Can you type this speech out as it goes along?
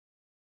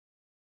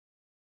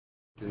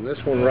And this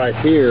one right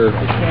here, you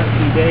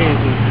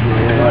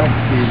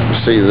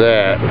see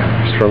that,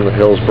 it's from the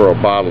Hillsboro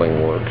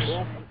Bottling Works.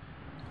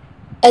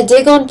 A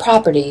dig on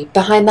property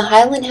behind the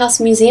Highland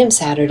House Museum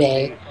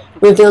Saturday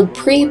revealed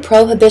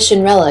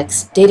pre-Prohibition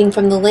relics dating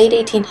from the late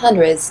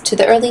 1800s to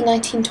the early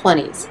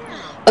 1920s,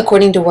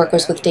 according to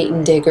workers with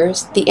Dayton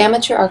Diggers, the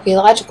amateur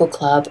archaeological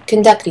club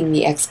conducting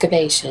the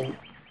excavation.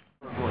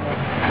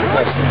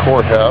 That's the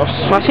courthouse.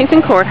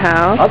 Washington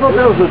Courthouse. I thought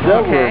that was a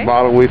Delaware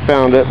bottle. We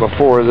found it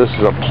before. This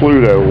is a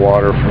Pluto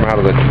water from out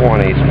of the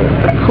 20s.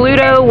 But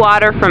Pluto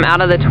water from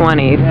out of the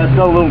 20s. Yeah, it's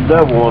got a little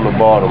devil on the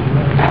bottom.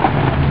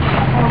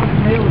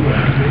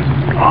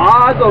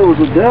 I thought it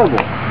was a devil.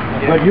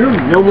 But you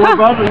know more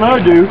about it than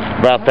I do.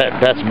 About that.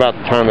 That's about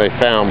the time they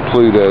found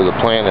Pluto, the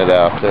planet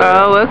out there.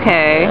 Oh,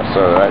 okay. Yeah,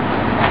 so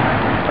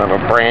that's kind of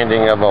a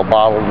branding of a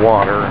bottled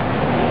water.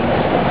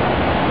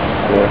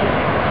 Yeah.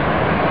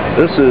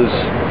 This is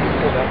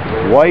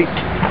Whitening.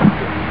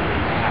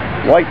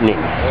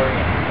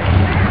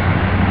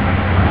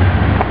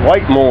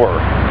 Whitemore,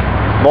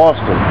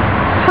 Boston.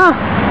 Huh.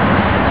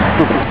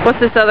 What's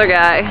this other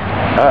guy?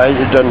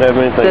 It doesn't have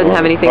anything. Doesn't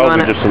have anything on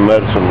it. Probably just some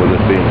medicine with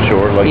it being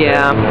short, like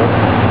yeah. that. You know?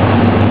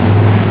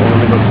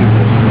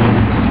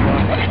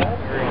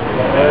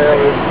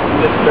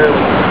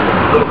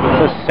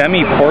 This is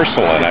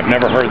semi-porcelain. I've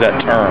never heard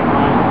that term.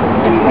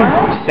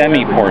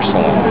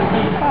 Semi-porcelain.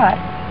 What?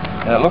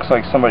 And it looks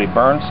like somebody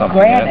burned something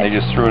in it and they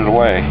just threw it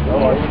away.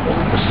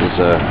 This is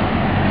a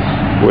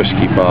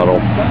whiskey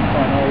bottle.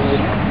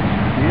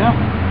 Yeah.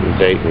 In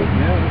Dayton.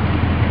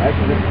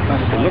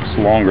 It looks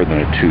longer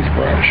than a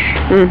toothbrush.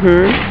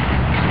 Mm-hmm.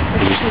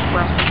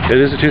 It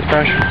is a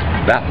toothbrush?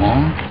 That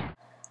long?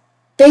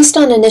 Based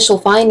on initial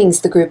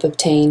findings the group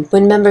obtained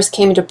when members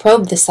came to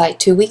probe the site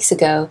 2 weeks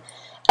ago,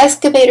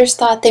 excavators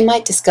thought they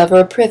might discover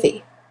a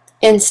privy.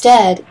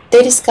 Instead,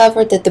 they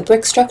discovered that the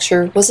brick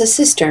structure was a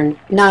cistern,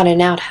 not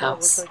an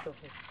outhouse.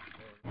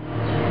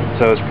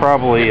 So it's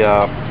probably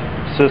a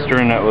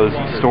cistern that was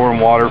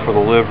storing water for the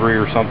livery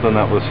or something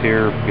that was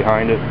here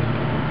behind it.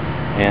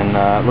 And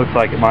it looks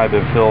like it might have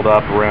been filled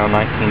up around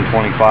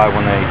 1925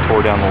 when they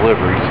tore down the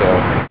livery.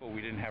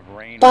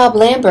 Bob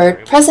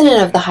Lambert,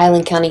 president of the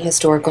Highland County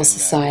Historical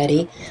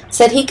Society,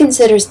 said he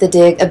considers the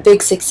dig a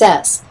big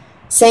success,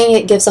 saying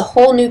it gives a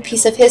whole new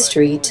piece of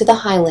history to the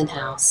Highland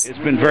House. It's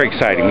been very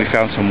exciting. We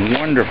found some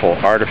wonderful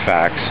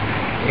artifacts,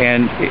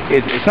 and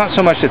it's not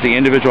so much that the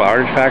individual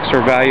artifacts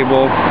are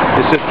valuable,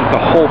 it's just that the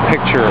whole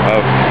picture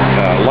of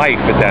life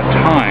at that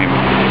time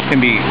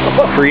can be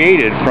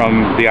created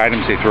from the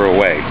items they throw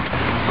away.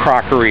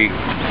 Crockery,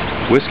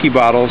 whiskey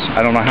bottles.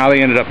 I don't know how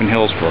they ended up in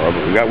Hillsboro,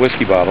 but we got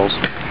whiskey bottles,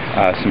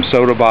 some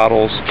soda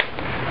bottles,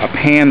 a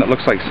pan that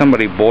looks like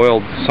somebody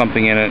boiled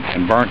something in it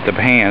and burnt the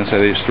pan,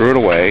 so they just threw it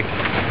away.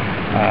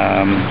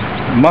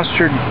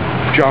 Mustard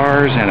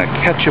jars and a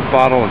ketchup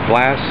bottle, a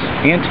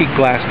antique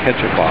glass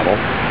ketchup bottle,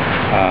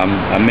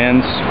 a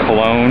men's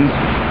cologne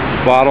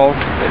bottle.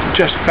 It's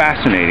just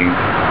fascinating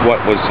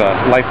what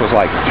life was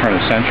like at the turn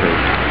of the century.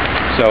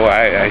 So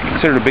I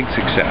consider it a big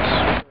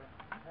success.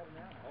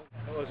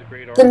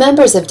 The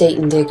members of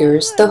Dayton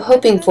Diggers, though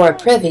hoping for a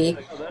privy,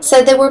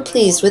 said they were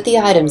pleased with the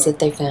items that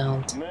they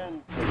found.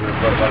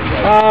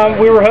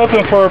 We were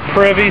hoping for a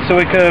privy so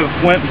we could have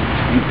went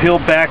and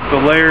peeled back the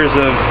layers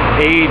of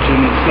age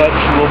and such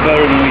a little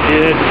better than we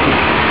did.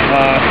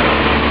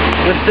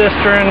 This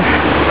cistern,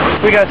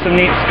 we got some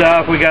neat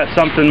stuff. We got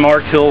something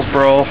marked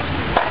Hillsboro,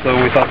 so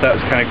we thought that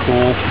was kind of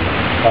cool.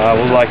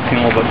 We'd like to see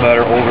a little bit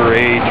better, older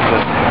age,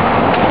 but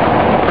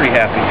pretty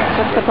happy.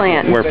 What's the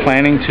plan? We're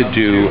planning to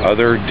do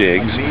other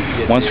digs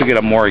once we get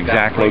a more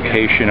exact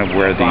location of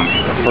where the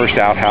first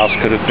outhouse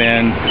could have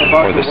been,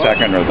 or the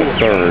second or the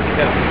third.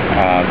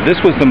 This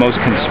was the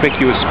most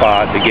conspicuous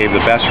spot that gave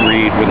the best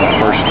read when the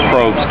first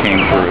probes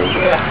came through.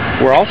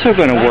 We're also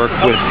going to work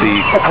with the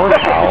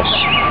courthouse.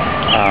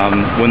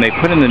 When they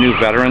put in the new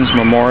Veterans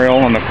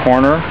Memorial on the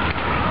corner,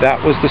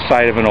 that was the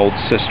site of an old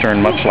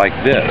cistern much like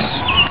this.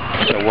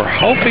 So we're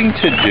hoping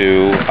to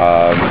do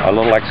a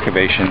little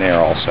excavation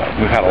there also.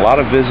 We've had a lot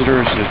of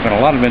visitors. There's been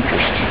a lot of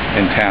interest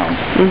in town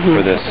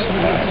for this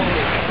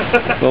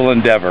little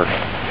endeavor.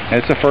 And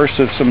it's the first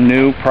of some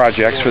new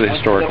projects for the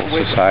Historical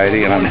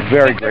Society, and I'm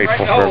very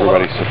grateful for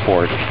everybody's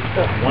support.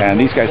 And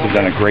these guys have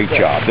done a great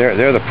job.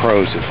 They're the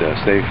pros at this.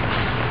 They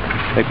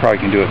probably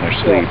can do it in their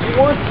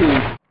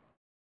sleep.